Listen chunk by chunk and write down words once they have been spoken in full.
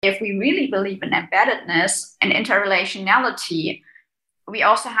If we really believe in embeddedness and interrelationality, we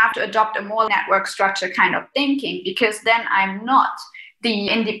also have to adopt a more network structure kind of thinking, because then I'm not the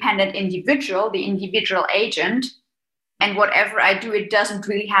independent individual, the individual agent, and whatever I do, it doesn't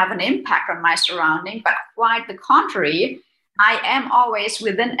really have an impact on my surrounding, but quite the contrary. I am always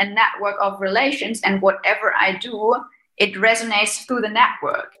within a network of relations, and whatever I do, it resonates through the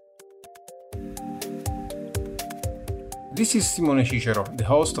network. This is Simone Cicero, the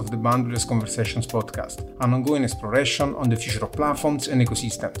host of the Boundaryless Conversations podcast, an ongoing exploration on the future of platforms and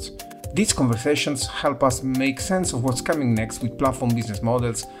ecosystems. These conversations help us make sense of what's coming next with platform business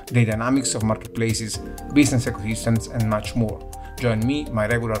models, the dynamics of marketplaces, business ecosystems, and much more. Join me, my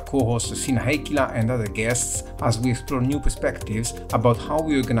regular co-host Stina Heikkilä, and other guests as we explore new perspectives about how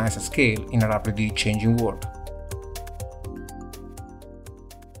we organize at scale in a rapidly changing world.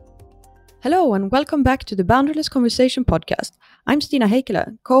 Hello and welcome back to the Boundaryless Conversation podcast. I'm Stina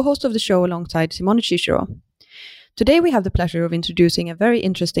Heikkilä, co-host of the show alongside Simone Cicero. Today we have the pleasure of introducing a very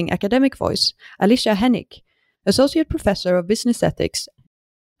interesting academic voice, Alicia Hennig, Associate Professor of Business Ethics.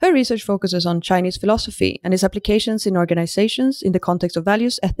 Her research focuses on Chinese philosophy and its applications in organizations in the context of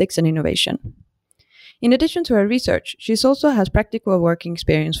values, ethics, and innovation. In addition to her research, she also has practical working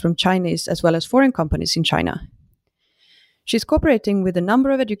experience from Chinese as well as foreign companies in China. She's cooperating with a number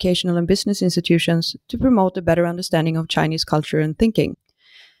of educational and business institutions to promote a better understanding of Chinese culture and thinking.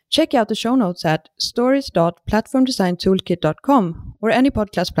 Check out the show notes at stories.platformdesigntoolkit.com or any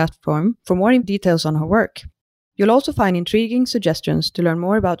podcast platform for more details on her work. You'll also find intriguing suggestions to learn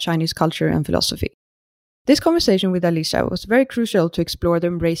more about Chinese culture and philosophy. This conversation with Alicia was very crucial to explore the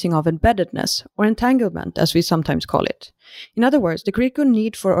embracing of embeddedness, or entanglement as we sometimes call it. In other words, the critical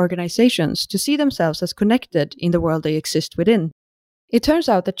need for organizations to see themselves as connected in the world they exist within. It turns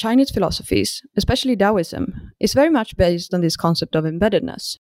out that Chinese philosophies, especially Taoism, is very much based on this concept of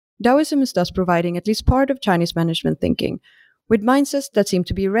embeddedness. Taoism is thus providing at least part of Chinese management thinking, with mindsets that seem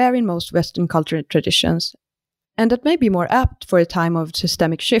to be rare in most Western cultural traditions, and that may be more apt for a time of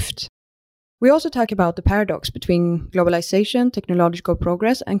systemic shift. We also talk about the paradox between globalization, technological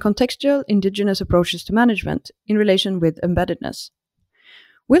progress, and contextual indigenous approaches to management in relation with embeddedness.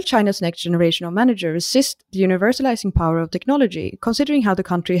 Will China's next generation of managers resist the universalizing power of technology, considering how the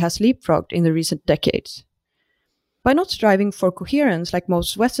country has leapfrogged in the recent decades? By not striving for coherence like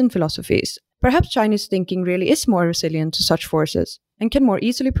most Western philosophies, perhaps Chinese thinking really is more resilient to such forces and can more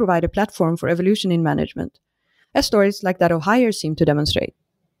easily provide a platform for evolution in management, as stories like that of Haier seem to demonstrate.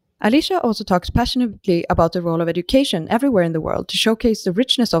 Alicia also talks passionately about the role of education everywhere in the world to showcase the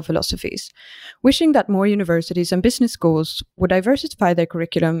richness of philosophies, wishing that more universities and business schools would diversify their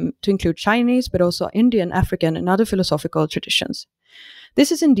curriculum to include Chinese, but also Indian, African, and other philosophical traditions.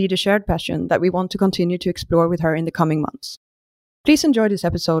 This is indeed a shared passion that we want to continue to explore with her in the coming months. Please enjoy this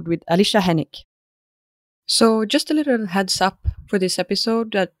episode with Alicia Hennig. So just a little heads up for this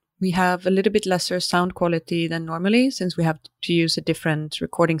episode that we have a little bit lesser sound quality than normally since we have to use a different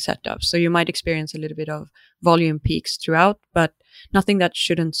recording setup. So you might experience a little bit of volume peaks throughout, but nothing that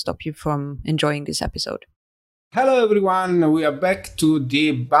shouldn't stop you from enjoying this episode. Hello everyone, we are back to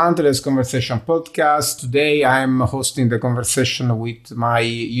the Boundaryless Conversation podcast. Today I'm hosting the conversation with my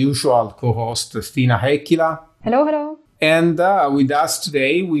usual co-host Stina Heikkilä. Hello. And with us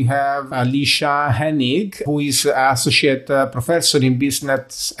today, we have Alicia Hennig, who is Associate Professor in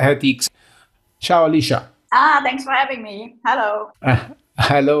Business Ethics. Ciao, Alicia. Thanks for having me. Hello.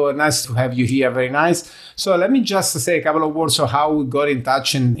 Hello, nice to have you here. Very nice. So let me just say a couple of words of how we got in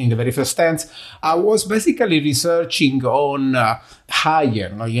touch in the very first tense. I was basically researching on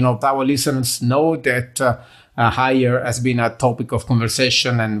Haier. Our listeners know that Haier has been a topic of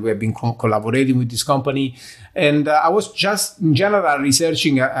conversation, and we have been collaborating with this company. And I was just in general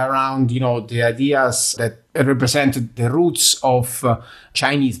researching around, the ideas that represented the roots of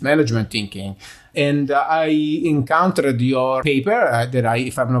Chinese management thinking. And I encountered your paper that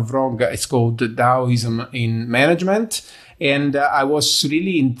if I'm not wrong, it's called Taoism in Management. And I was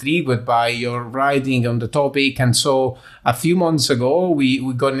really intrigued by your writing on the topic. And so a few months ago, we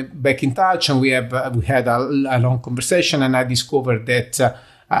got back in touch and we had a long conversation. And I discovered that,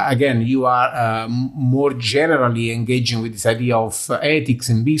 again, you are more generally engaging with this idea of ethics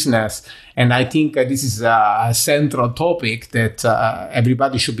in business. And I think this is a central topic that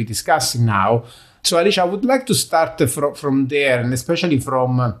everybody should be discussing now. So, Alicia, I would like to start from there, and especially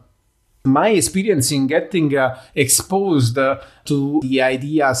from my experience in getting exposed to the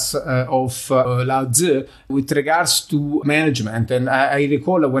ideas of Lao Tzu with regards to management. And I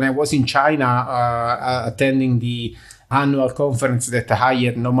recall when I was in China attending the annual conference that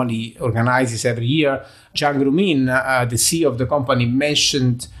Haier normally organizes every year, Zhang Rumin, the CEO of the company,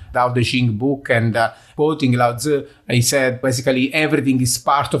 mentioned Tao Te Ching book, and quoting Lao Tzu, he said basically everything is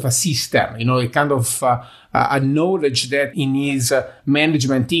part of a system, a kind of a knowledge that in his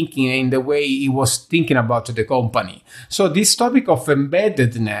management thinking, in the way he was thinking about the company. So this topic of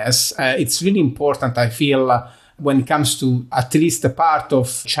embeddedness, it's really important, I feel, when it comes to at least a part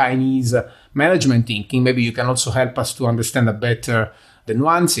of Chinese management thinking. Maybe you can also help us to understand a better the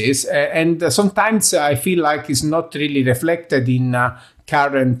nuances. And sometimes I feel like it's not really reflected in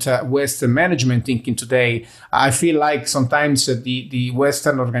current Western management thinking today. I feel like sometimes the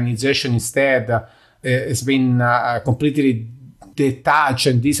Western organization instead has been completely detached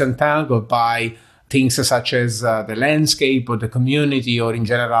and disentangled by things such as the landscape or the community, or in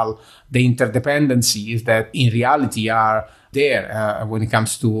general, the interdependencies that in reality are there when it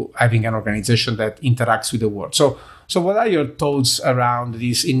comes to having an organization that interacts with the world. So what are your thoughts around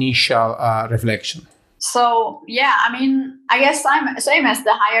this initial reflection? So, I guess I'm same as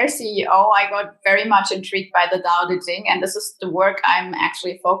the Haier CEO. I got very much intrigued by the Tao Te Ching, and this is the work I'm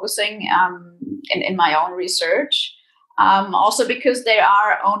actually focusing in my own research. Also because there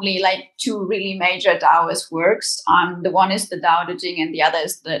are only like two really major Taoist works. The one is the Tao Te Ching and the other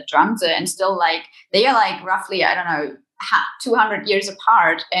is the Zhuangzi, and still like they are like roughly, 200 years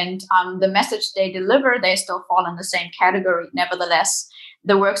apart. And the message they deliver, they still fall in the same category. Nevertheless,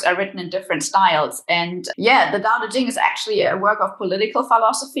 the works are written in different styles. And the Tao Te Ching is actually a work of political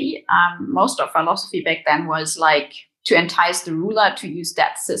philosophy. Most of philosophy back then was like to entice the ruler to use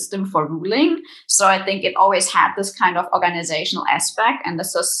that system for ruling. So I think it always had this kind of organizational aspect. And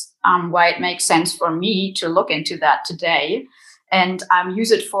this is why it makes sense for me to look into that today and use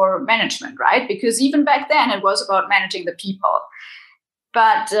it for management, right? Because even back then it was about managing the people.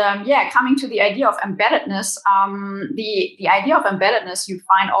 But coming to the idea of embeddedness, the idea of embeddedness you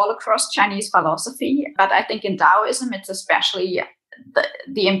find all across Chinese philosophy. But I think in Taoism, it's especially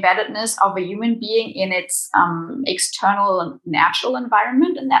the embeddedness of a human being in its external natural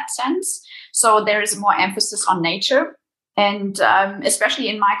environment in that sense. So there is more emphasis on nature. And especially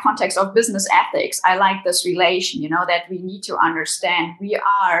in my context of business ethics, I like this relation, that we need to understand we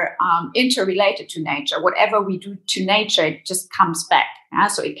are interrelated to nature. Whatever we do to nature, it just comes back.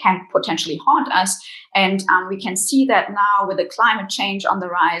 So it can potentially haunt us. And we can see that now with the climate change on the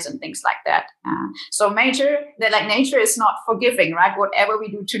rise and things like that. So nature is not forgiving, right? Whatever we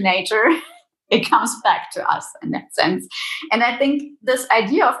do to nature, it comes back to us in that sense. And I think this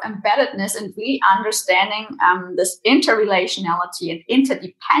idea of embeddedness and really understanding this interrelationality and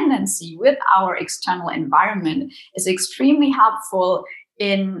interdependency with our external environment is extremely helpful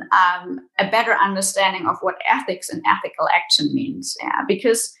in a better understanding of what ethics and ethical action means.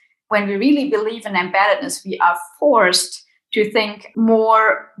 Because when we really believe in embeddedness, we are forced to think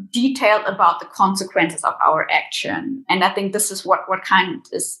more detailed about the consequences of our action. And I think this is what kind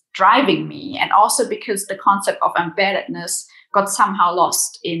is driving me. And also because the concept of embeddedness got somehow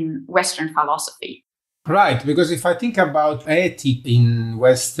lost in Western philosophy. Right, because if I think about ethics in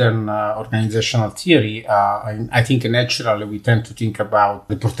Western organizational theory, I think naturally we tend to think about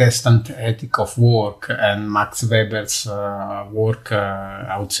the Protestant ethic of work and Max Weber's work,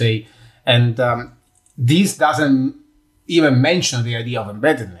 I would say. And this doesn't even mention the idea of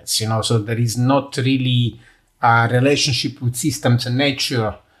embeddedness, so there is not really a relationship with systems and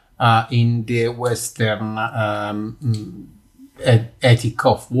nature in the Western ethic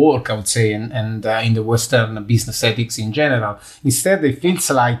of work, I would say, and in the Western business ethics in general. Instead, it feels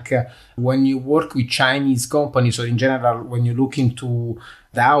like when you work with Chinese companies, or in general, when you look into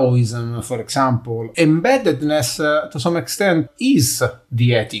Taoism, for example, embeddedness to some extent is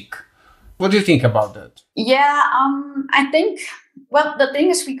the ethic. What do you think about that? Yeah, I think, the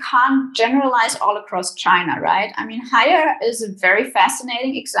thing is we can't generalize all across China, right? I mean, Haier is a very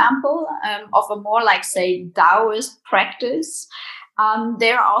fascinating example of a more like, say, Taoist practice.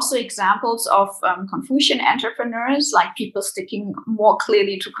 There are also examples of Confucian entrepreneurs, like people sticking more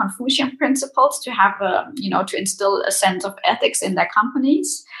clearly to Confucian principles to have, to instill a sense of ethics in their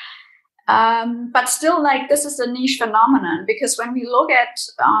companies. But still, this is a niche phenomenon, because when we look at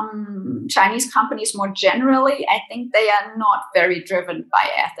Chinese companies more generally, I think they are not very driven by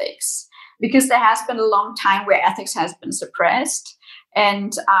ethics, because there has been a long time where ethics has been suppressed.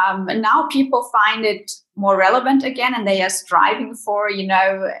 And now people find it more relevant again, and they are striving for,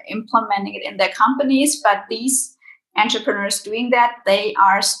 implementing it in their companies. But these entrepreneurs doing that, they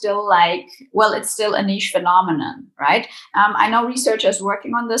are still like, well, it's still a niche phenomenon, right? I know researchers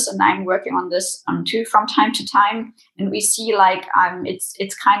working on this, and I'm working on this too from time to time, and we see like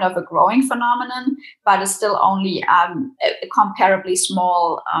it's kind of a growing phenomenon, but it's still only a comparably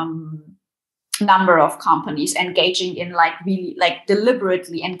small number of companies engaging in like really like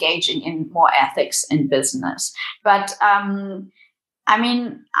deliberately engaging in more ethics in business. But I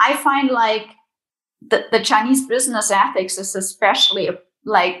mean, I find like the Chinese business ethics is especially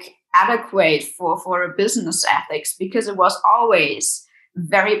like adequate for a business ethics because it was always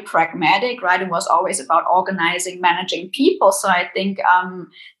very pragmatic, right? It was always about organizing, managing people. So I think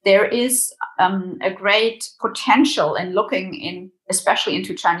there is a great potential in looking in, especially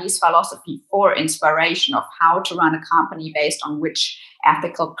into Chinese philosophy, for inspiration of how to run a company based on which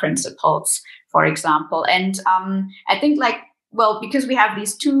ethical principles, for example. And I think like, well, because we have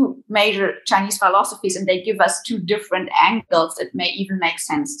these two major Chinese philosophies and they give us two different angles, it may even make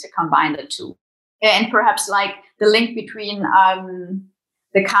sense to combine the two. And perhaps like the link between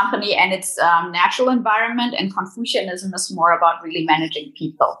the company and its natural environment, and Confucianism is more about really managing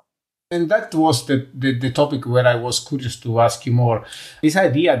people. And that was the topic where I was curious to ask you more. This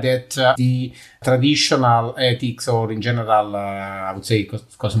idea that the traditional ethics, or in general, I would say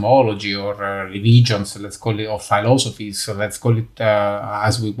cosmology or religions, let's call it, or philosophies, so let's call it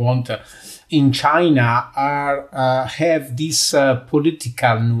as we want, in China have this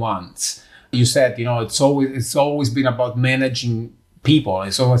political nuance. You said, it's always been about managing people.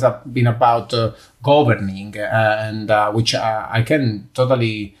 It's always been about governing, and which I can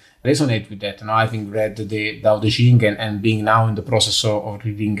totally resonate with that. Having read the Tao Te Ching and being now in the process of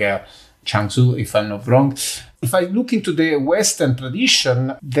reading Chuang-Tzu, if I'm not wrong. If I look into the Western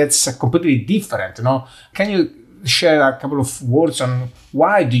tradition, that's completely different. Can you share a couple of words on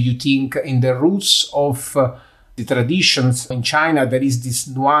why do you think in the roots of the traditions in China there is this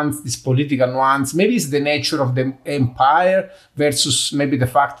nuance, this political nuance? Maybe it's the nature of the empire versus maybe the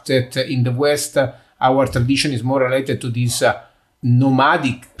fact that in the West our tradition is more related to these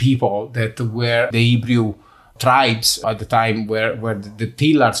nomadic people that were the Hebrew tribes at the time, where the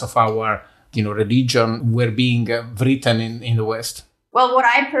pillars of our religion were being written in the West. Well, what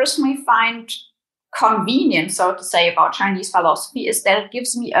I personally find convenient, so to say, about Chinese philosophy is that it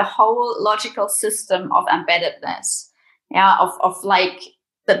gives me a whole logical system of embeddedness, of like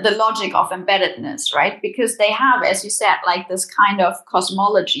the logic of embeddedness, right? Because they have, as you said, like this kind of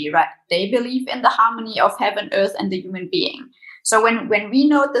cosmology, right? They believe in the harmony of heaven, earth, and the human being. So when we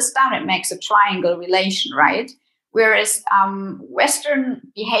note this down, it makes a triangle relation, right? Whereas Western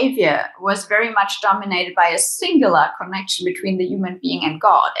behavior was very much dominated by a singular connection between the human being and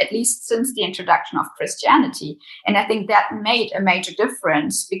God, at least since the introduction of Christianity. And I think that made a major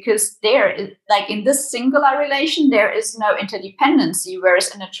difference because like in this singular relation, there is no interdependency,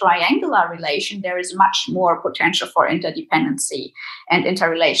 whereas in a triangular relation, there is much more potential for interdependency and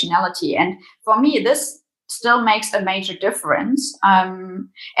interrelationality. And for me, this still makes a major difference. And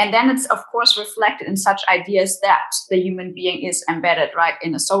then it's, of course, reflected in such ideas that the human being is embedded, right,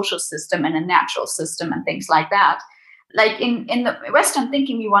 in a social system and a natural system and things like that. Like in the Western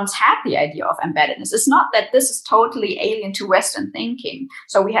thinking, we once had the idea of embeddedness. It's not that this is totally alien to Western thinking.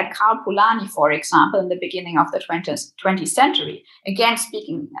 So we had Karl Polanyi, for example, in the beginning of the 20th century, again,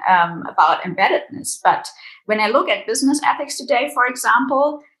 speaking about embeddedness. But when I look at business ethics today, for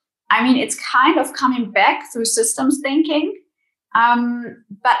example, I mean, it's kind of coming back through systems thinking,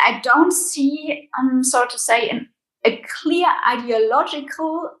 but I don't see, so to say, a clear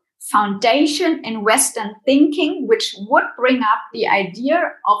ideological foundation in Western thinking, which would bring up the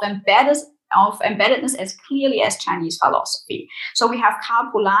idea of embeddedness as clearly as Chinese philosophy. So we have Karl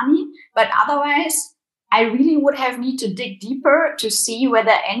Polanyi, but otherwise, I really would have need to dig deeper to see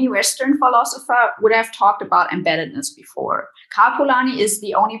whether any Western philosopher would have talked about embeddedness before. Karl Polanyi is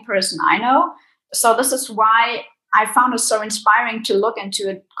the only person I know. So this is why I found it so inspiring to look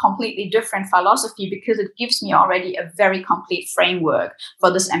into a completely different philosophy, because it gives me already a very complete framework for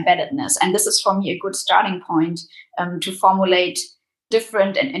this embeddedness. And this is for me a good starting point to formulate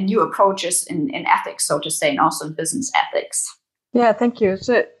different and new approaches in ethics, so to say, and also in business ethics. Yeah, thank you.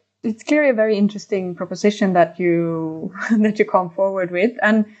 So it's clearly a very interesting proposition that you come forward with.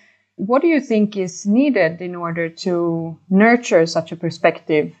 And what do you think is needed in order to nurture such a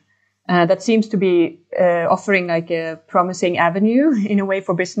perspective that seems to be offering like a promising avenue in a way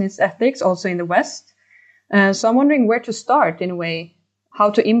for business ethics also in the West? So I'm wondering where to start in a way,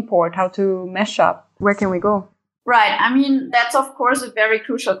 how to import, how to mesh up, where can we go? Right. I mean, that's of course a very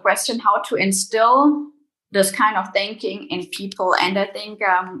crucial question, how to instill this kind of thinking in people. And I think,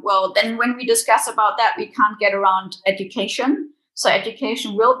 then when we discuss about that, we can't get around education. So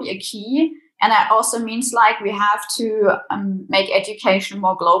education will be a key. And that also means like we have to make education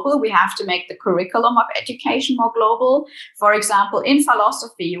more global. We have to make the curriculum of education more global. For example, in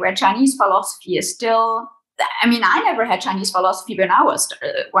philosophy, where Chinese philosophy is still, I never had Chinese philosophy when I was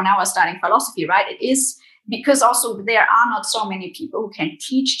studying philosophy, right? It is because also there are not so many people who can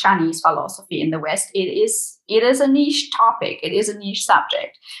teach Chinese philosophy in the West. It is a niche topic. It is a niche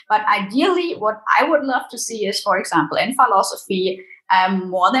subject. But ideally, what I would love to see is, for example, in philosophy,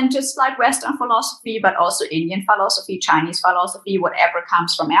 more than just like Western philosophy, but also Indian philosophy, Chinese philosophy, whatever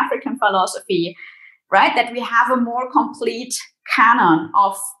comes from African philosophy, right? That we have a more complete canon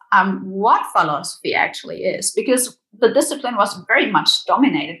of what philosophy actually is, because the discipline was very much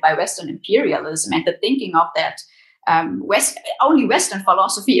dominated by Western imperialism and the thinking of that only Western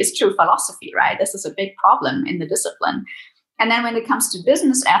philosophy is true philosophy, right? This is a big problem in the discipline. And then when it comes to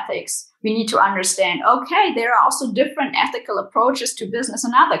business ethics, we need to understand, okay, there are also different ethical approaches to business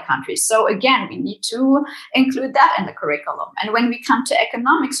in other countries. So again, we need to include that in the curriculum. And when we come to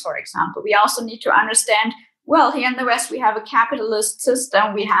economics, for example, we also need to understand, well, here in the West, we have a capitalist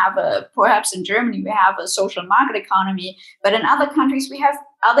system. We have perhaps in Germany, we have a social market economy. But in other countries, we have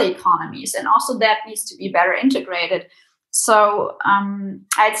other economies. And also that needs to be better integrated. So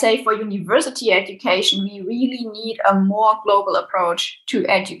I'd say for university education, we really need a more global approach to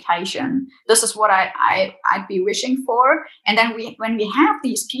education. This is what I'd be wishing for. And then when we have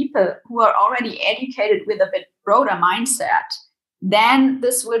these people who are already educated with a bit broader mindset, then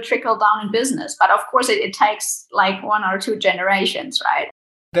this will trickle down in business. But of course, it takes like 1 or 2 generations, right?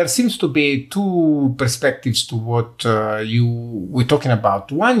 There seems to be 2 perspectives to what we're talking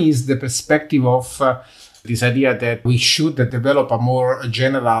about. One is the perspective of this idea that we should develop a more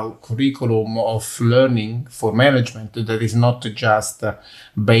general curriculum of learning for management that is not just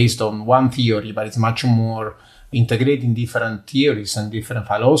based on one theory, but it's much more integrating different theories and different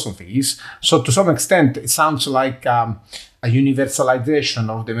philosophies. So to some extent, it sounds like a universalization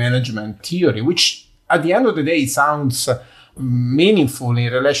of the management theory, which at the end of the day sounds meaningful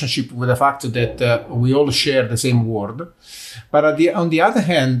in relationship with the fact that we all share the same world. But on the other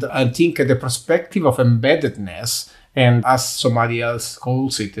hand, I think the perspective of embeddedness, and as somebody else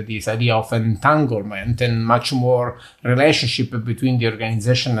calls it, this idea of entanglement and much more relationship between the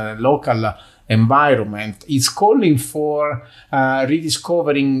organization and the local environment, is calling for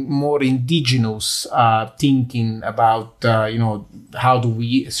rediscovering more indigenous thinking about how do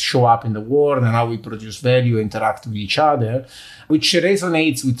we show up in the world and how we produce value, interact with each other, which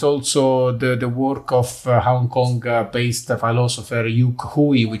resonates with also the work of Hong Kong-based philosopher Yu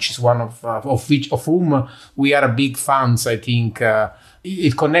Hui, which is one of whom we are big fans. I think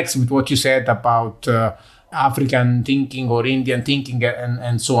it connects with what you said about African thinking or Indian thinking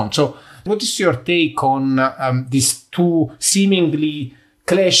and so on. So what is your take on these 2 seemingly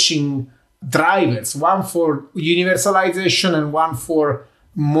clashing drivers, one for universalization and one for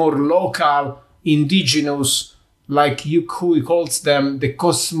more local, indigenous, like Yu Hui calls them, the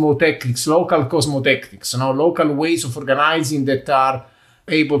cosmotechnics, local cosmotechnics, local ways of organizing that are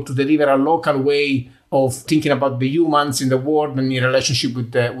able to deliver a local way of thinking about the humans in the world and in relationship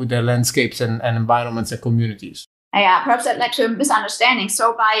with the landscapes and environments and communities? Yeah, perhaps that led to a misunderstanding.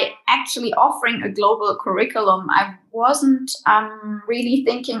 So by actually offering a global curriculum, I wasn't really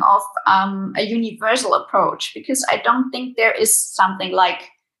thinking of a universal approach, because I don't think there is something like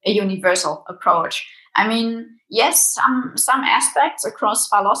a universal approach. Yes, some aspects across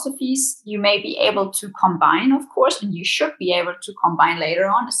philosophies you may be able to combine, of course, and you should be able to combine later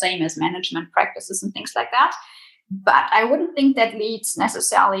on, the same as management practices and things like that. But I wouldn't think that leads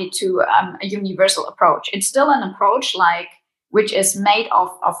necessarily to a universal approach. It's still an approach which is made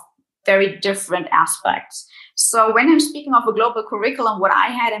of very different aspects. So when I'm speaking of a global curriculum, what I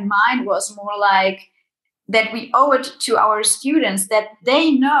had in mind was more like that we owe it to our students that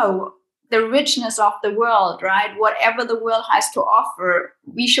they know the richness of the world, right? Whatever the world has to offer,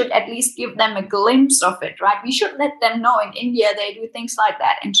 we should at least give them a glimpse of it, right? We should let them know in India they do things like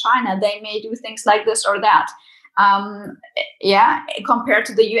that. In China, they may do things like this or that. Compared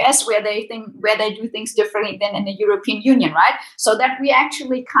to the US, where they do things differently than in the European Union, right? So that we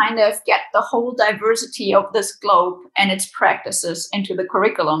actually kind of get the whole diversity of this globe and its practices into the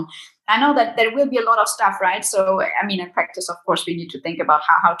curriculum. I know that there will be a lot of stuff, right? So, in practice, of course, we need to think about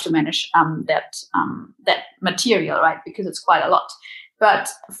how to manage that material, right? Because it's quite a lot. But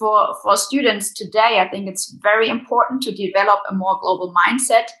for students today, I think it's very important to develop a more global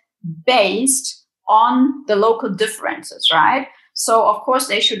mindset based on the local differences, right? So of course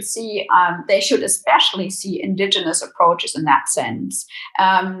they should especially see indigenous approaches in that sense,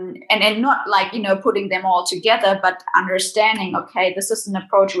 and not like, putting them all together, but understanding, okay, this is an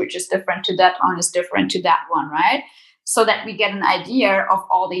approach which is different to that one, is different to that one, right? So that we get an idea of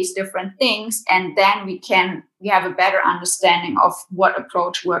all these different things, and then we have a better understanding of what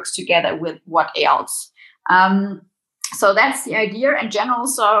approach works together with what else. So that's the idea in general.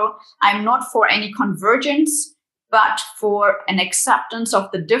 So I'm not for any convergence, but for an acceptance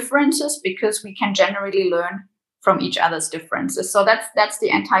of the differences, because we can generally learn from each other's differences. So that's the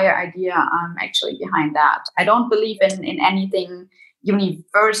entire idea actually behind that. I don't believe in anything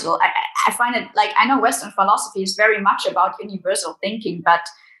universal. I find it like, I know Western philosophy is very much about universal thinking, but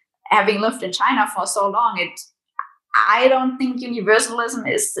having lived in China for so long, I don't think universalism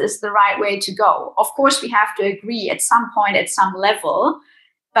is the right way to go. Of course, we have to agree at some point, at some level,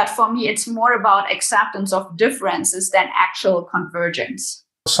 but for me, it's more about acceptance of differences than actual convergence.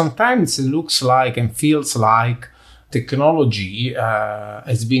 Sometimes it looks like and feels like technology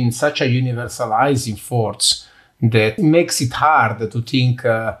has been such a universalizing force that makes it hard to think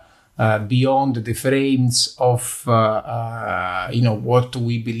beyond the frames of what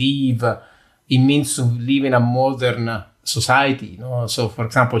we believe it means to live in a modern society. So, for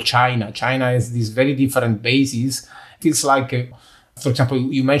example, China has this very different basis. It feels like, for example,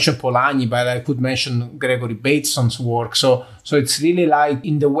 you mentioned Polanyi, but I could mention Gregory Bateson's work. So it's really like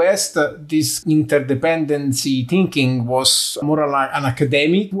in the West, this interdependency thinking was more like an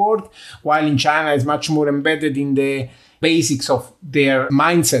academic word, while in China it's much more embedded in the basics of their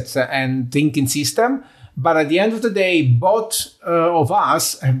mindsets and thinking system. But at the end of the day, both of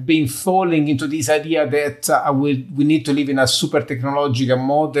us have been falling into this idea that we need to live in a super technological,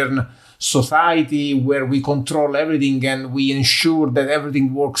 modern society where we control everything and we ensure that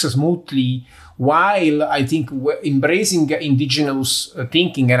everything works smoothly, while I think embracing indigenous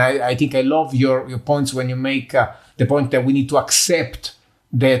thinking, and I think I love your points when you make the point that we need to accept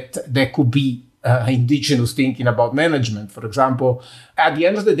that there could be indigenous thinking about management, for example. At the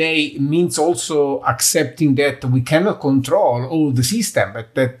end of the day, it means also accepting that we cannot control all the system,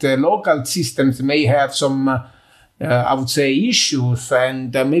 but that local systems may have some I would say issues,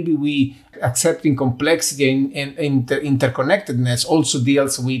 and maybe we accepting complexity and interconnectedness also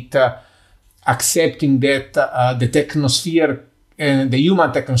deals with accepting that the technosphere and the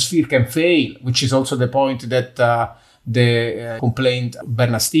human technosphere can fail, which is also the point that the complaint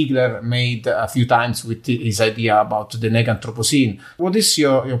Bernard Stiegler made a few times with his idea about the Neganthropocene. What is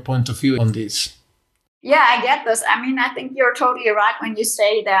your point of view on this? Yeah, I get this. I mean, I think you're totally right when you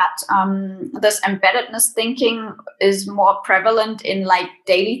say that this embeddedness thinking is more prevalent in like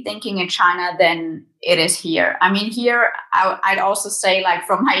daily thinking in China than it is here. I mean, here, I'd also say, like,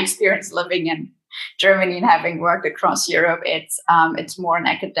 from my experience living in Germany and having worked across Europe, it's more an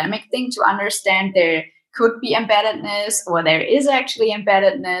academic thing to understand there could be embeddedness, or there is actually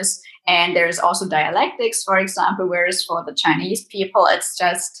embeddedness. And there's also dialectics, for example, whereas for the Chinese people, it's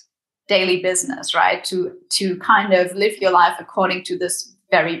just daily business, right? To kind of live your life according to this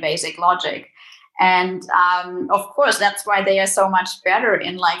very basic logic. And of course, that's why they are so much better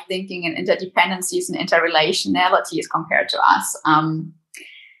in like thinking in interdependencies and interrelationalities compared to us.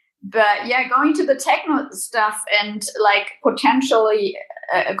 But yeah, going to the techno stuff and like potentially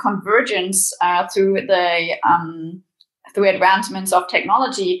a convergence through advancements of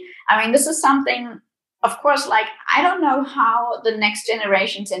technology. I mean, this is something, of course, like, I don't know how the next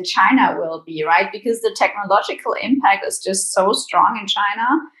generations in China will be, right? Because the technological impact is just so strong in China.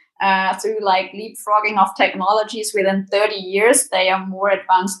 Through like leapfrogging of technologies within 30 years, they are more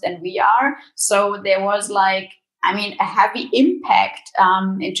advanced than we are. So there was like, I mean, a heavy impact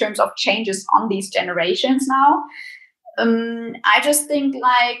in terms of changes on these generations now. I just think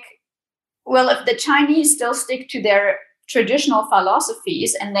like, well, if the Chinese still stick to their traditional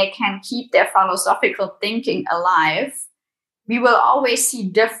philosophies and they can keep their philosophical thinking alive, we will always see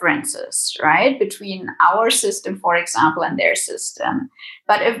differences, right, between our system, for example, and their system.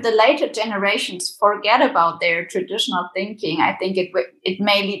 But if the later generations forget about their traditional thinking, I think it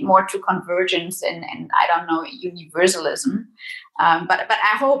may lead more to convergence and I don't know, universalism. But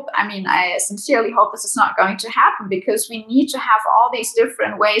I sincerely hope this is not going to happen, because we need to have all these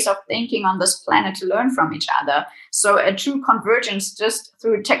different ways of thinking on this planet to learn from each other. So a true convergence just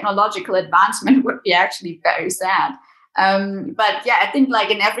through technological advancement would be actually very sad. But yeah, I think like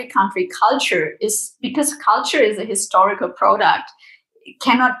in every country, because culture is a historical product, it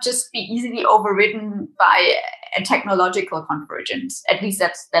cannot just be easily overridden by a technological convergence. At least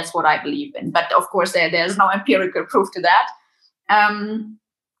that's what I believe in. But of course, there's no empirical proof to that.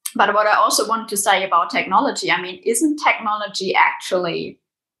 But what I also want to say about technology, I mean, isn't technology actually,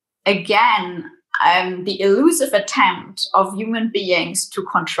 again, the elusive attempt of human beings to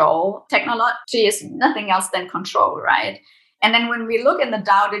control? Technology is nothing else than control, right? And then when we look in the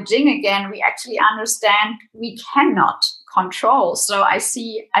Tao Te Ching again, we actually understand we cannot control. So I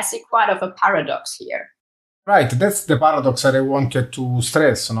see quite of a paradox here. Right, that's the paradox that I wanted to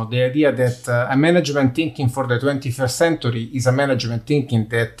stress. The idea that a management thinking for the 21st century is a management thinking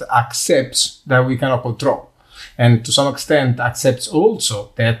that accepts that we cannot control, and to some extent accepts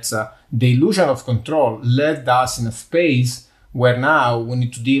also that the illusion of control led us in a space where now we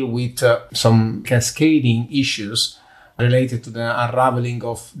need to deal with some cascading issues related to the unraveling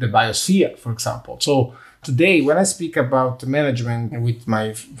of the biosphere, for example. So today, when I speak about management with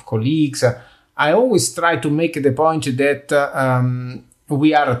my colleagues, I always try to make the point that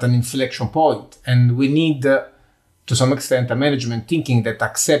we are at an inflection point, and we need, to some extent, a management thinking that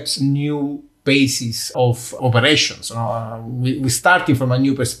accepts new basis of operations. We're starting from a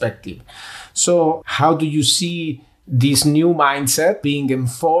new perspective. So how do you see this new mindset being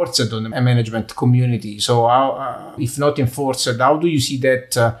enforced on the management community? So how, if not enforced, how do you see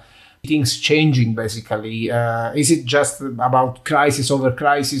that things changing, basically? Is it just about crisis over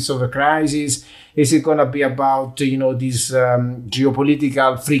crisis over crisis? Is it going to be about, these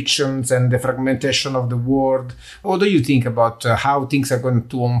geopolitical frictions and the fragmentation of the world? What do you think about how things are going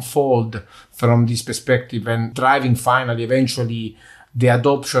to unfold from this perspective and driving finally, eventually, the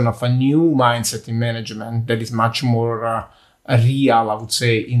adoption of a new mindset in management that is much more real, I would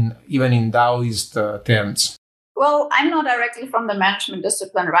say, even in Taoist terms? Well, I'm not directly from the management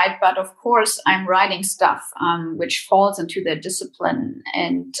discipline, right? But of course, I'm writing stuff which falls into the discipline.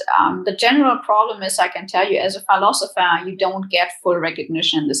 And the general problem is, I can tell you, as a philosopher, you don't get full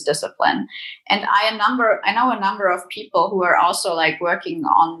recognition in this discipline. And I know a number of people who are also like working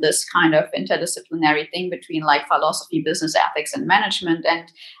on this kind of interdisciplinary thing between like philosophy, business ethics, and management.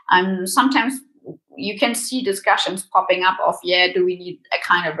 And sometimes you can see discussions popping up of, do we need a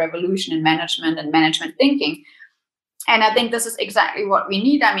kind of revolution in management and management thinking? And I think this is exactly what we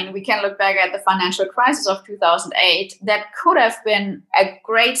need. I mean, we can look back at the financial crisis of 2008. That could have been a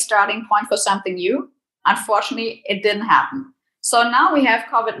great starting point for something new. Unfortunately, it didn't happen. So now we have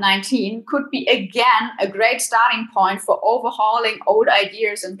COVID-19, could be again a great starting point for overhauling old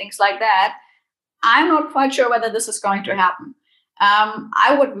ideas and things like that. I'm not quite sure whether this is going to happen.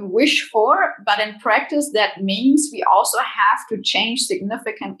 I would wish for, but in practice, that means we also have to change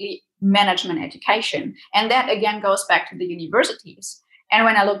significantly management education. And that again goes back to the universities. And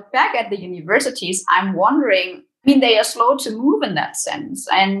when I look back at the universities, I'm wondering, they are slow to move in that sense.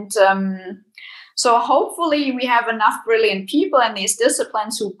 And so hopefully we have enough brilliant people in these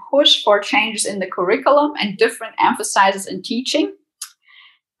disciplines who push for changes in the curriculum and different emphases in teaching.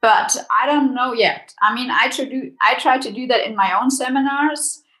 But I don't know yet. I try to do that in my own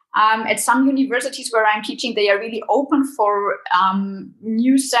seminars. At some universities where I'm teaching, they are really open for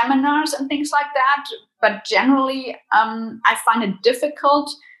new seminars and things like that. But generally, I find it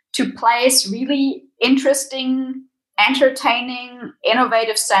difficult to place really interesting, entertaining,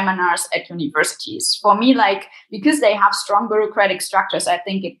 innovative seminars at universities. For me, because they have strong bureaucratic structures, I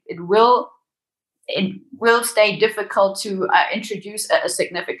think it will stay difficult to introduce a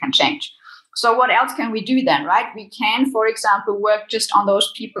significant change. So what else can we do then, right? We can, for example, work just on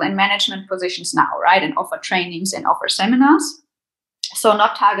those people in management positions now, right? And offer trainings and offer seminars. So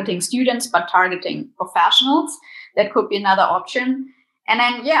not targeting students, but targeting professionals. That could be another option. And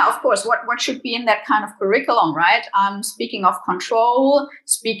then, of course, what should be in that kind of curriculum, right? Speaking of control,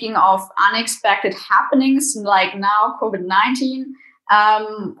 speaking of unexpected happenings like now, COVID-19,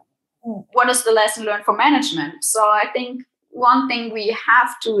 what is the lesson learned for management? So I think one thing we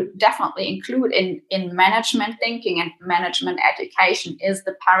have to definitely include in management thinking and management education is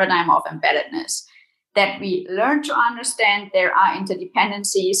the paradigm of embeddedness, that we learn to understand there are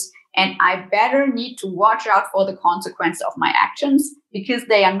interdependencies, and I better need to watch out for the consequence of my actions, because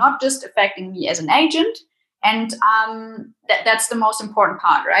they are not just affecting me as an agent. And that's the most important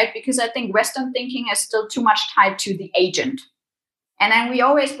part, right? Because I think Western thinking is still too much tied to the agent. And then we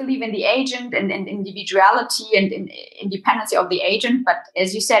always believe in the agent and individuality and in independency of the agent. But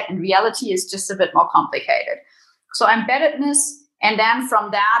as you said, in reality, it's just a bit more complicated. So embeddedness, and then from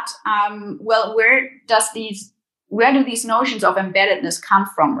that, where do these notions of embeddedness come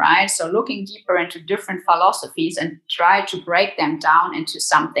from, right? So looking deeper into different philosophies and try to break them down into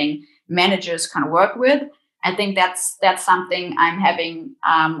something managers can work with. I think that's something I'm having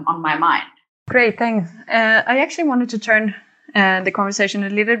on my mind. Great, thanks. I actually wanted to turn the conversation a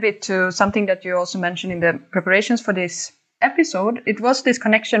little bit to something that you also mentioned in the preparations for this episode, it was this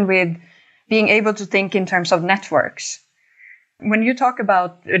connection with being able to think in terms of networks. When you talk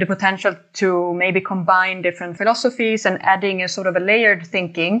about the potential to maybe combine different philosophies and adding a sort of a layered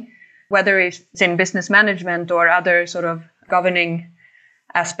thinking, whether it's in business management or other sort of governing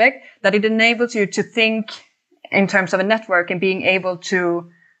aspect, that it enables you to think in terms of a network and being able to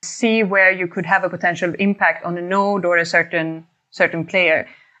see where you could have a potential impact on a node or a certain player.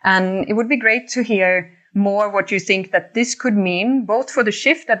 And it would be great to hear more what you think that this could mean, both for the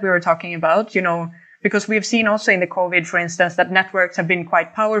shift that we were talking about, because we've seen also in the COVID, for instance, that networks have been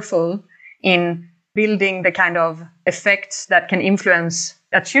quite powerful in building the kind of effects that can influence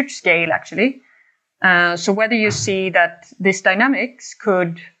at huge scale, actually. So whether you see that this dynamics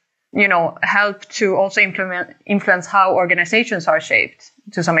could, help to also influence how organizations are shaped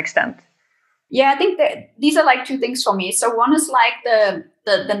to some extent. Yeah, I think that these are like two things for me. So one is like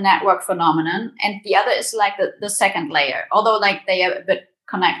the network phenomenon, and the other is like the second layer, although like they are a bit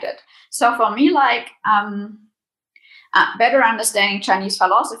connected. So for me, like better understanding Chinese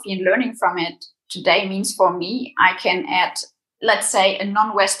philosophy and learning from it today means for me, I can add, let's say, a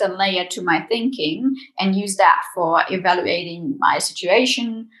non-Western layer to my thinking and use that for evaluating my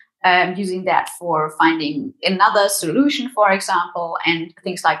situation, using that for finding another solution, for example, and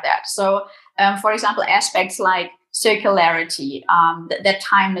things like that. So, for example, aspects like circularity, that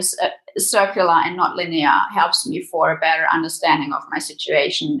time is circular and not linear, helps me for a better understanding of my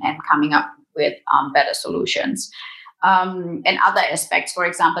situation and coming up with better solutions. And other aspects, for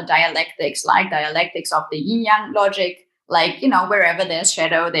example, dialectics, like dialectics of the yin-yang logic, like, wherever there's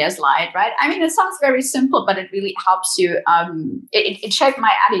shadow, there's light, right? I mean, it sounds very simple, but it really helps you. It shaped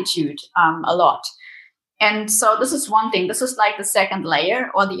my attitude a lot. And so this is one thing. This is like the second layer,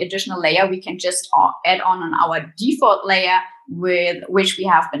 or the additional layer we can just add on our default layer, with which we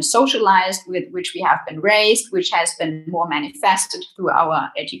have been socialized, with which we have been raised, which has been more manifested through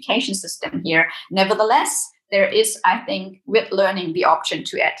our education system here. Nevertheless, there is, I think, with learning, the option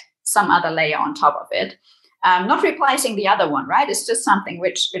to add some other layer on top of it. Not replacing the other one, right? It's just something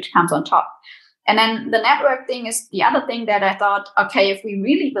which comes on top. And then the network thing is the other thing that I thought, okay, if we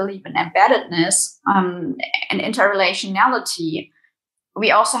really believe in embeddedness and interrelationality, we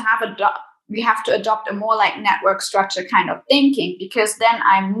also have to adopt a more like network structure kind of thinking, because then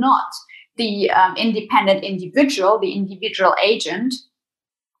I'm not the independent individual, the individual agent.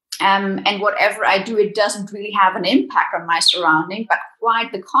 And whatever I do, it doesn't really have an impact on my surrounding, but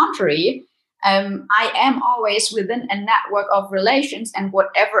quite the contrary. I am always within a network of relations, and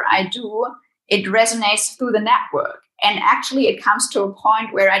whatever I do, it resonates through the network. And actually, it comes to a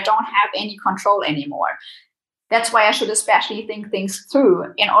point where I don't have any control anymore. That's why I should especially think things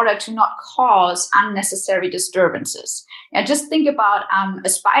through in order to not cause unnecessary disturbances. Now, just think about a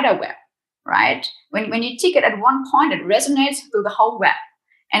spider web, right? When you tick it at one point, it resonates through the whole web.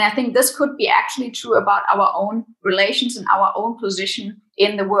 And I think this could be actually true about our own relations and our own position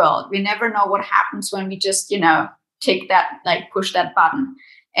in the world. We never know what happens when we just, tick that, like push that button.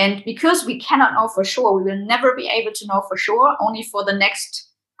 And because we cannot know for sure, we will never be able to know for sure, only for the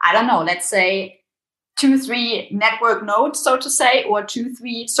next, I don't know, let's say 2-3 network nodes, so to say, or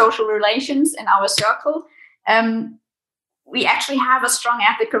 2-3 social relations in our circle. We actually have a strong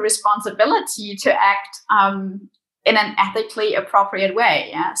ethical responsibility to act in an ethically appropriate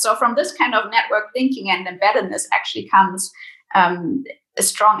way. Yeah? So from this kind of network thinking and embeddedness actually comes a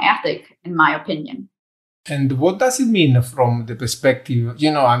strong ethic, in my opinion. And what does it mean from the perspective,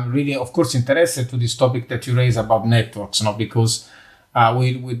 I'm really, of course, interested to this topic that you raise about networks, because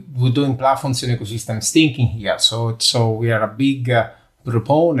we're doing platforms and ecosystems thinking here. So we are a big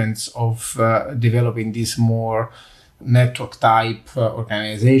proponents of developing these more network type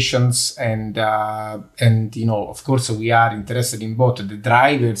organizations, and of course we are interested in both the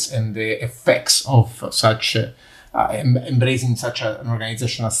drivers and the effects of such embracing such an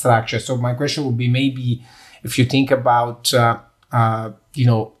organizational structure. So my question would be, maybe if you think about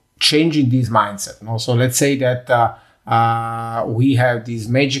changing this mindset. So let's say that we have this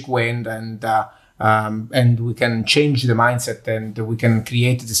magic wand, and we can change the mindset, and we can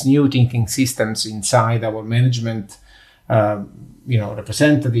create this new thinking systems inside our management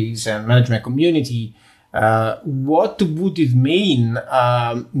representatives and management community. What would it mean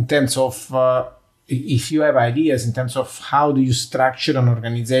in terms of, if you have ideas in terms of how do you structure an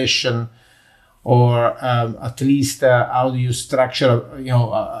organization, or at least how do you structure,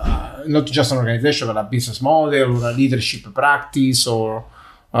 not just an organization, but a business model or a leadership practice, or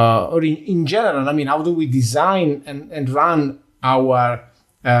in general, how do we design and run our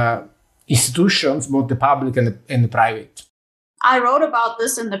institutions, both the public and the private? I wrote about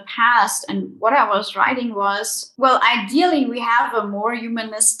this in the past, and what I was writing was, well, ideally we have a more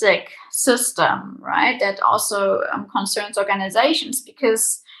humanistic system, right? That also concerns organizations,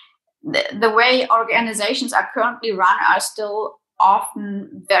 because the way organizations are currently run are still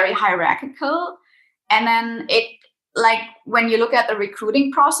often very hierarchical. And then when you look at the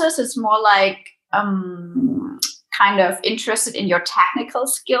recruiting process, it's more like kind of interested in your technical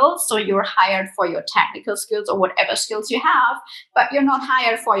skills. So you're hired for your technical skills or whatever skills you have, but you're not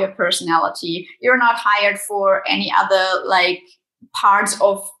hired for your personality. You're not hired for any other parts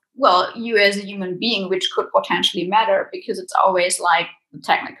of, you as a human being, which could potentially matter, because it's always the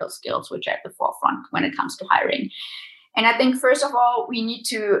technical skills which are at the forefront when it comes to hiring. And I think, first of all, we need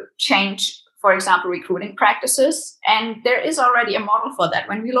to change, for example, recruiting practices. And there is already a model for that.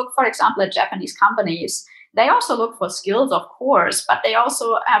 When we look, for example, at Japanese companies, they also look for skills, of course, but they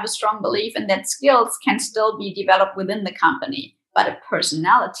also have a strong belief in that skills can still be developed within the company, but a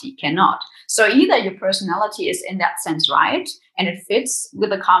personality cannot. So either your personality is in that sense right, and it fits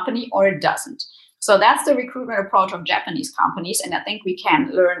with the company, or it doesn't. So that's the recruitment approach of Japanese companies. And I think we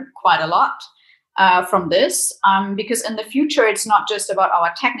can learn quite a lot from this, because in the future, it's not just about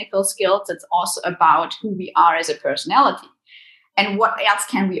our technical skills, it's also about who we are as a personality. And what else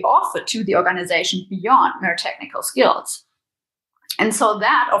can we offer to the organization beyond mere technical skills? And so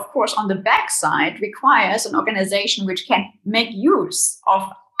that, of course, on the backside requires an organization which can make use of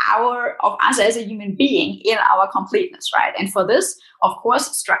us as a human being in our completeness, right? And for this, of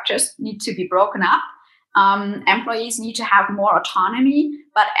course, structures need to be broken up. Employees need to have more autonomy,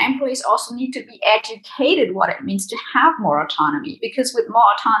 but employees also need to be educated what it means to have more autonomy, because with more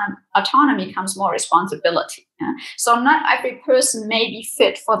autonomy comes more responsibility. Yeah? So not every person may be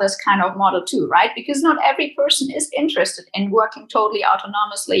fit for this kind of model too, right? Because not every person is interested in working totally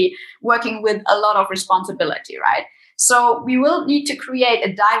autonomously, working with a lot of responsibility, right? So we will need to create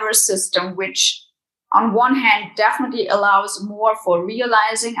a diverse system which, on one hand, definitely allows more for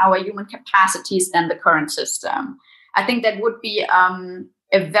realizing our human capacities than the current system. I think that would be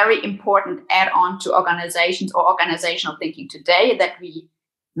a very important add-on to organizations or organizational thinking today, that we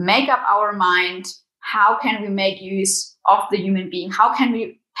make up our mind. How can we make use of the human being? How can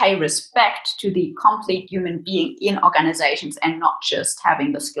we pay respect to the complete human being in organizations, and not just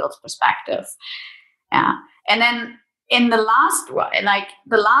having the skills perspective? Yeah. And then in the last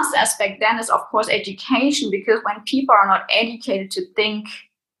aspect then is, of course, education, because when people are not educated to think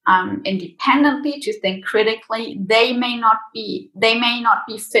independently, to think critically, they may not be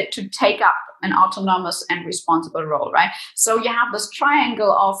fit to take up an autonomous and responsible role, right? So you have this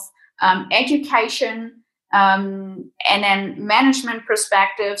triangle of education, and then management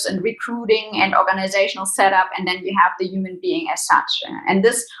perspectives and recruiting and organizational setup, and then you have the human being as such. And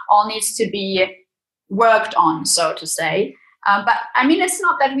this all needs to be worked on, so to say. But I mean, it's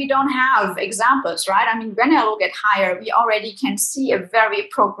not that we don't have examples, right? I mean, when I look at Haier, we already can see a very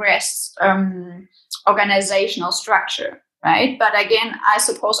progressed organizational structure, right? But again, I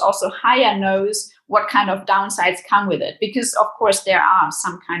suppose also Haier knows what kind of downsides come with it, because of course there are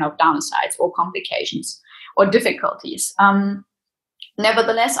some kind of downsides or complications or difficulties.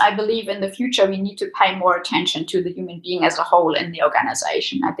 Nevertheless, I believe in the future we need to pay more attention to the human being as a whole in the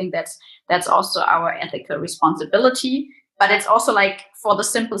organization. I think that's also our ethical responsibility, but it's also for the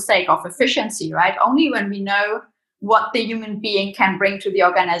simple sake of efficiency, right? Only when we know what the human being can bring to the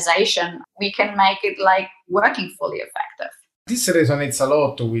organization, we can make it working fully effective. This resonates a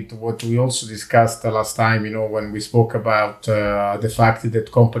lot with what we also discussed last time, when we spoke about the fact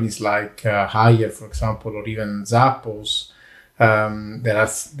that companies like Haier, for example, or even Zappos,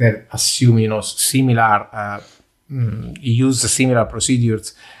 that assume similar use similar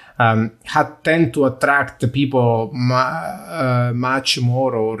procedures, tend to attract people much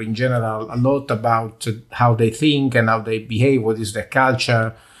more, or in general a lot, about how they think and how they behave, what is their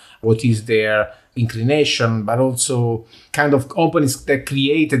culture, what is their inclination, but also kind of companies that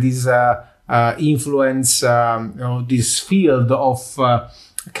create this influence, this field of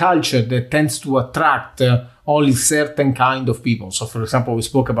culture that tends to attract only certain kind of people. So, for example, we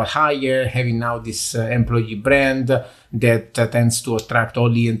spoke about Haier having now this employee brand that tends to attract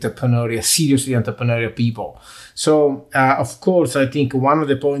only seriously entrepreneurial people. So, of course, I think one of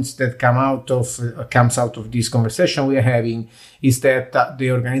the points that comes out of this conversation we are having is that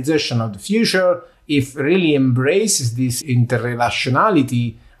the organization of the future, if really embraces this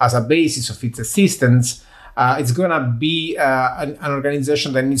interrelationality as a basis of its existence, it's going to be an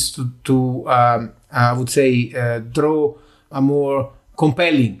organization that needs to I would say, draw a more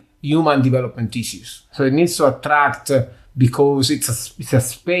compelling human development thesis. So it needs to attract, because it's a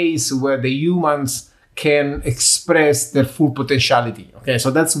space where the humans can express their full potentiality. Okay,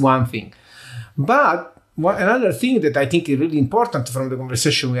 so that's one thing. But another thing that I think is really important from the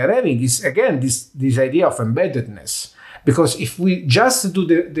conversation we are having is, again, this idea of embeddedness. Because if we just do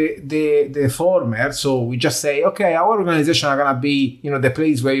the former, so we just say, okay, our organization are gonna be, the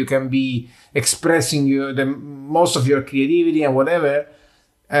place where you can be expressing most of your creativity and whatever,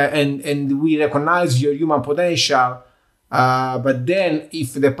 and we recognize your human potential. But then,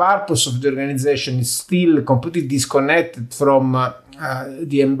 if the purpose of the organization is still completely disconnected from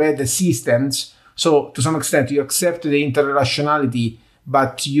the embedded systems, so to some extent you accept the interrelationality,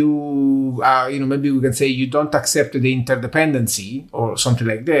 but you maybe we can say you don't accept the interdependency or something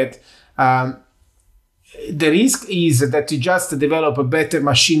like that. The risk is that you just develop better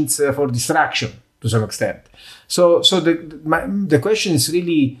machines for distraction to some extent. So the question is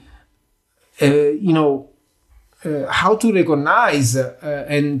really, how to recognize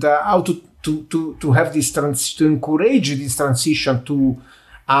and how to have this to encourage this transition to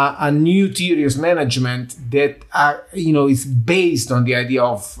a new theory of management that is based on the idea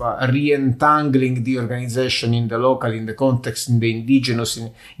of re-entangling the organization in the local, in the context, in the indigenous,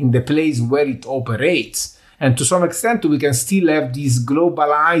 in the place where it operates. And to some extent, we can still have this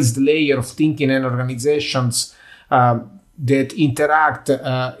globalized layer of thinking and organizations that interact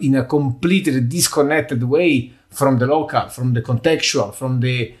in a completely disconnected way from the local, from the contextual, from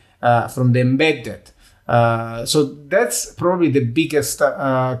the embedded. So that's probably the biggest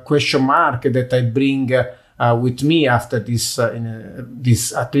question mark that I bring with me after this,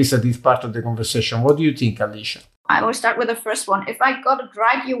 at least at this part of the conversation. What do you think, Alicia? I will start with the first one. If I got it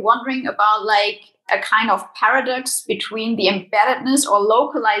right, you're wondering about like a kind of paradox between the embeddedness or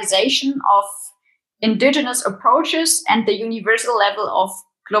localization of indigenous approaches and the universal level of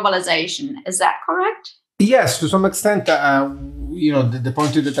globalization. Is that correct? Yes, to some extent, the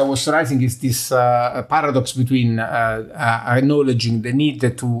point that I was raising is this paradox between acknowledging the need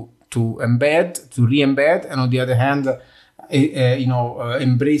to embed, to re-embed, and on the other hand,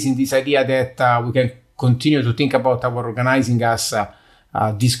 embracing this idea that we can continue to think about our organizing as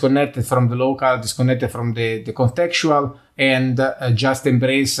disconnected from the local, disconnected from the contextual, and just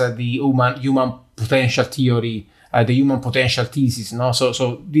embrace the human potential theory, the human potential thesis. No,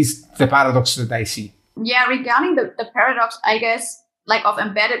 so this is the paradox that I see. Yeah, regarding the paradox, I guess, like of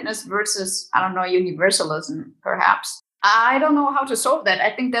embeddedness versus, universalism, perhaps. I don't know how to solve that.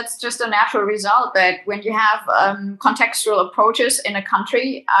 I think that's just a natural result that when you have contextual approaches in a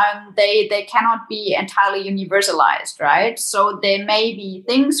country, they cannot be entirely universalized, right? So there may be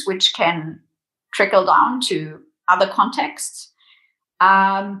things which can trickle down to other contexts,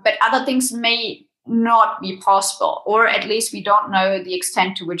 but other things may not be possible, or at least we don't know the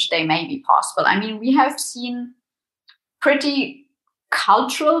extent to which they may be possible. I mean, we have seen pretty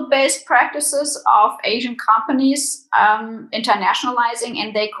cultural based practices of Asian companies internationalizing,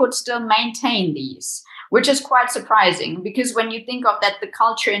 and they could still maintain these, which is quite surprising, because when you think of that, the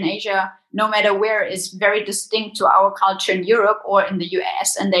culture in Asia, no matter where, is very distinct to our culture in Europe or in the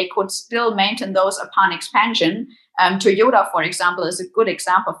US, and they could still maintain those upon expansion. Toyota, for example, is a good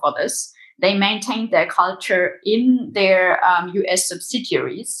example for this. They maintained their culture in their US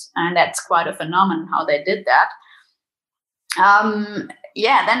subsidiaries, and that's quite a phenomenon how they did that.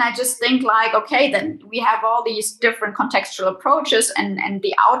 Then I just think like, okay, then we have all these different contextual approaches, and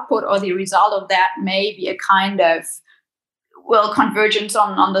the output or the result of that may be a kind of, convergence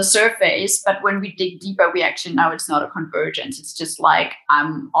on the surface. But when we dig deeper, we actually know it's not a convergence. It's just like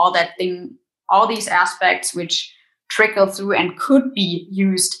all these aspects which trickle through and could be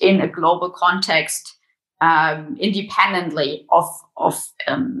used in a global context independently of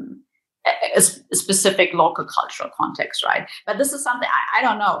a specific local cultural context, right? But this is something I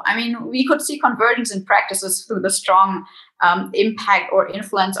don't know. I mean, we could see convergence in practices through the strong impact or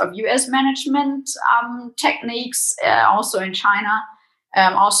influence of US management techniques, also in China,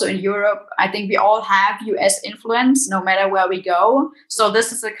 also in Europe. I think we all have US influence no matter where we go. So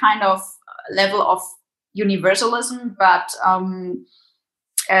this is a kind of level of universalism, but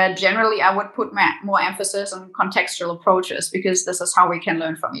generally I would put more emphasis on contextual approaches, because this is how we can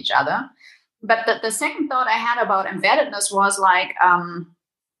learn from each other. But the second thought I had about embeddedness was like,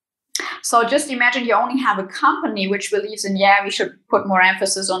 so just imagine you only have a company which believes in, we should put more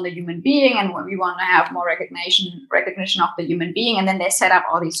emphasis on the human being, and we want to have more recognition of the human being, and then they set up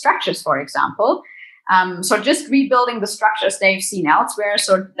all these structures, for example. So just rebuilding the structures they've seen elsewhere.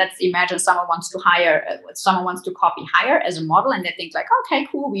 So let's imagine someone wants to copy hire as a model, and they think like, okay,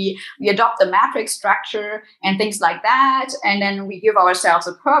 cool, we adopt the matrix structure and things like that, and then we give ourselves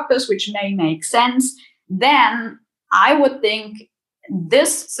a purpose which may make sense. Then I would think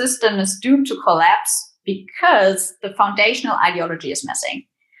this system is doomed to collapse because the foundational ideology is missing.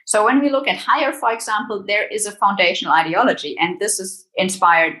 So when we look at Haier, for example, there is a foundational ideology, and this is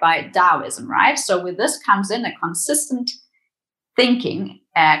inspired by Taoism, right? So with this comes in a consistent thinking,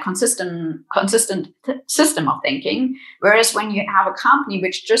 consistent system of thinking. Whereas when you have a company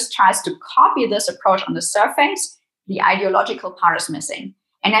which just tries to copy this approach on the surface, the ideological part is missing.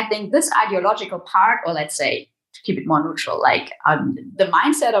 And I think this ideological part, or let's say, to keep it more neutral, like the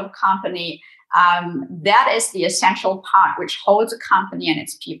mindset of a company, that is the essential part which holds a company and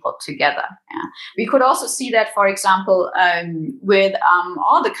its people together. Yeah. We could also see that, for example, with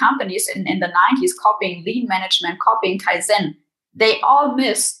all the companies in the 90s copying lean management, copying Kaizen, they all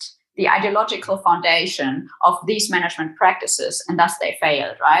missed the ideological foundation of these management practices, and thus they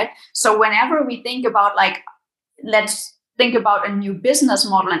failed, right? So whenever we think about, like, let's think about a new business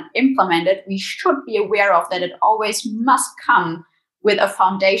model and implement it, we should be aware of that it always must come with a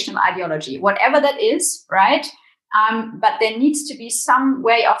foundational ideology, whatever that is, right? But there needs to be some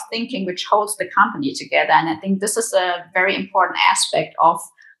way of thinking which holds the company together. And I think this is a very important aspect of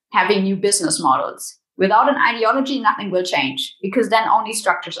having new business models. Without an ideology, nothing will change, because then only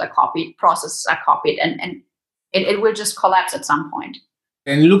structures are copied, processes are copied, and it will just collapse at some point.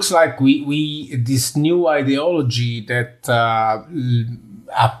 And it looks like we this new ideology that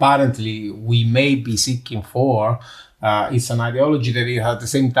apparently we may be seeking for, it's an ideology that is at the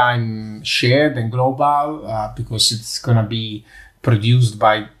same time shared and global, because it's going to be produced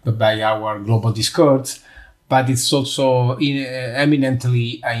by our global discourse, but it's also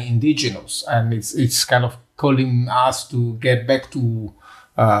eminently indigenous, and it's kind of calling us to get back to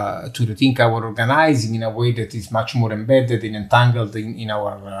rethink our organizing in a way that is much more embedded and entangled in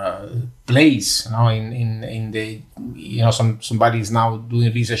our place. In the somebody is now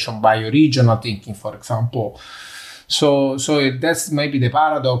doing research on bioregional thinking, for example. So that's maybe the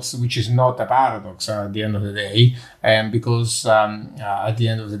paradox, which is not a paradox at the end of the day, and because at the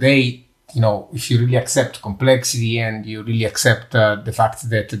end of the day, if you really accept complexity and you really accept the fact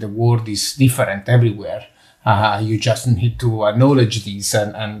that the world is different everywhere, you just need to acknowledge this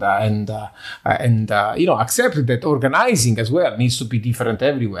and accept that organizing as well needs to be different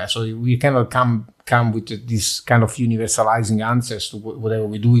everywhere. So we cannot come with this kind of universalizing answers to whatever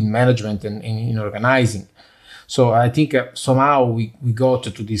we do in management and in organizing. So I think somehow we got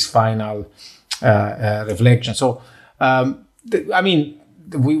to this final reflection. So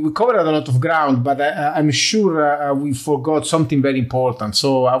we covered a lot of ground, but I'm sure we forgot something very important.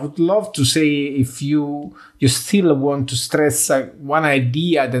 So I would love to say, if you still want to stress one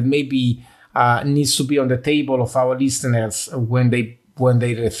idea that maybe needs to be on the table of our listeners when they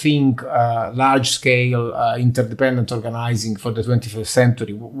rethink large-scale interdependent organizing for the 21st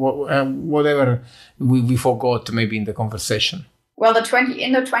century, whatever we forgot maybe in the conversation. Well,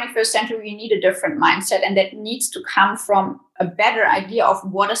 in the 21st century, we need a different mindset, and that needs to come from a better idea of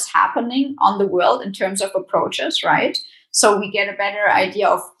what is happening on the world in terms of approaches, right? So we get a better idea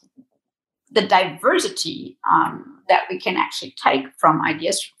of the diversity that we can actually take from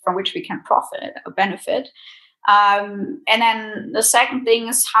ideas from which we can profit or benefit. And then the second thing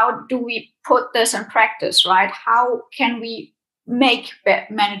is, how do we put this in practice, right? How can we make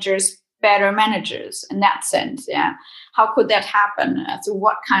managers better managers in that sense? Yeah. How could that happen? Through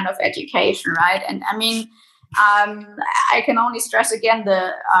what kind of education, right? And I mean, I can only stress again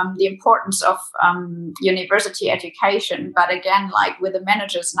the importance of university education. But again, like with the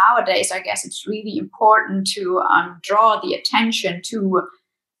managers nowadays, I guess it's really important to draw the attention to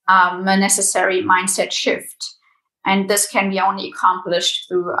a necessary mindset shift. And this can be only accomplished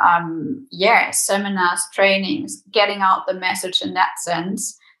through seminars, trainings, getting out the message in that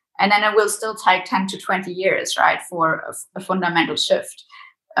sense. And then it will still take 10 to 20 years, right, for a fundamental shift,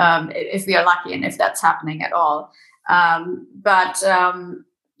 if we are lucky and if that's happening at all. For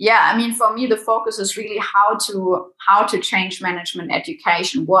me, the focus is really how to change management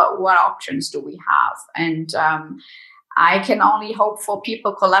education. What options do we have? And I can only hope for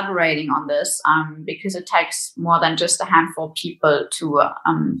people collaborating on this, because it takes more than just a handful of people to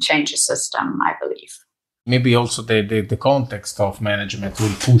change a system, I believe. Maybe also the context of management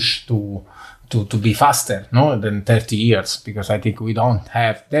will push to be faster, than 30 years, because I think we don't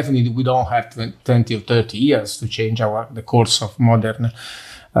have 20 or 30 years to change the course of modern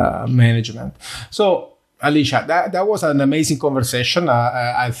management. So, Alicia, that was an amazing conversation.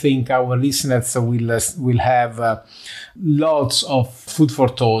 I think our listeners will have lots of food for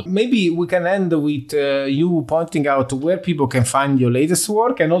thought. Maybe we can end with you pointing out where people can find your latest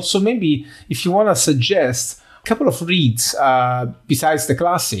work, and also maybe if you want to suggest a couple of reads besides the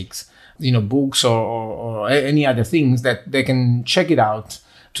classics books or any other things that they can check it out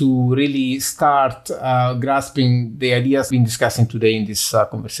to really start grasping the ideas being discussing today in this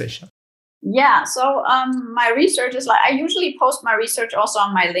conversation? Yeah, so my research is I usually post my research also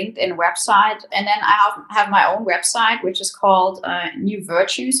on my LinkedIn website. And then I have my own website, which is called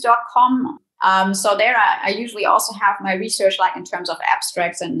newvirtues.com. So there I usually also have my research in terms of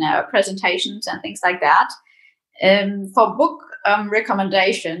abstracts and presentations and things like that. For book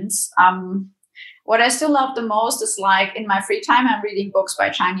recommendations, what I still love the most is in my free time, I'm reading books by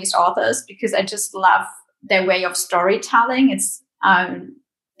Chinese authors because I just love their way of storytelling.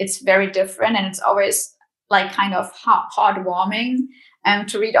 It's very different, and it's always kind of heartwarming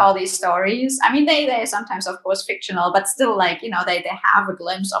to read all these stories. I mean, they sometimes, of course, fictional, but still they have a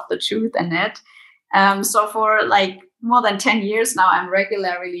glimpse of the truth in it. So for more than 10 years now, I'm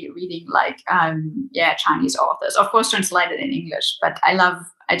regularly reading Chinese authors, of course, translated in English, but I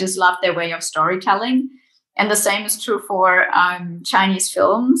just love their way of storytelling. And the same is true for Chinese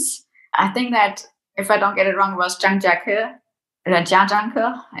films. I think that if I don't get it wrong, it was Jia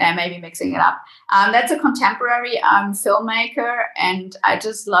Zhangke, I may be mixing it up. That's a contemporary filmmaker, and I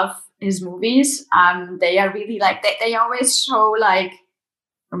just love his movies. They are really they always show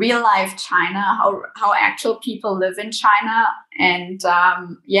real life China, how actual people live in China, and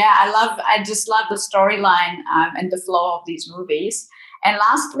I just love the storyline and the flow of these movies. And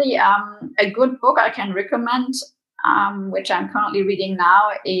lastly, a good book I can recommend, which I'm currently reading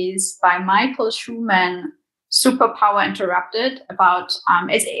now, is by Michael Schumann, Superpower Interrupted. About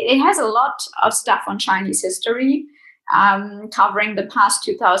it has a lot of stuff on Chinese history, covering the past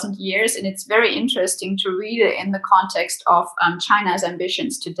 2,000 years, and it's very interesting to read it in the context of China's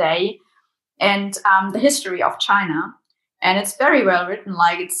ambitions today and the history of China. And it's very well written.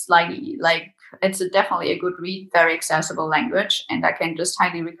 It's definitely a good read, very accessible language, and I can just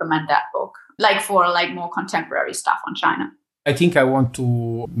highly recommend that book. For more contemporary stuff on China. I think I want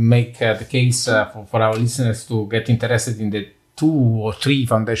to make the case for our listeners to get interested in the 2 or 3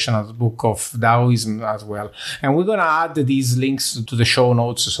 foundational books of Taoism as well. And we're going to add these links to the show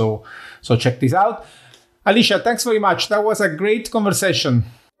notes, so check this out. Alicia, thanks very much. That was a great conversation.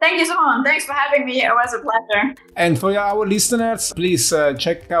 Thank you, Simon. Thanks for having me. It was a pleasure. And for our listeners, please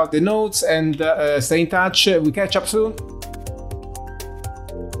check out the notes and stay in touch. We catch up soon.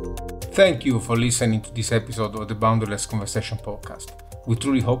 Thank you for listening to this episode of the Boundaryless Conversation podcast. We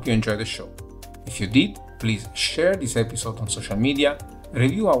truly hope you enjoyed the show. If you did, please share this episode on social media,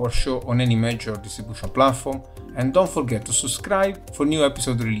 review our show on any major distribution platform, and don't forget to subscribe for new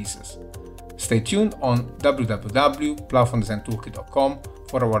episode releases. Stay tuned on www.platformdesigntoolkit.com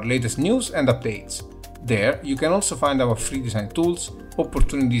for our latest news and updates. There, you can also find our free design tools,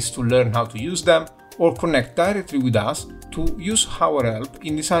 opportunities to learn how to use them, or connect directly with us to use our help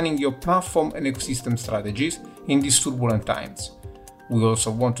in designing your platform and ecosystem strategies in these turbulent times. We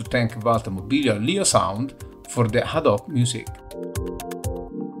also want to thank Walter Mobilio and Leo Sound for the ad hoc music.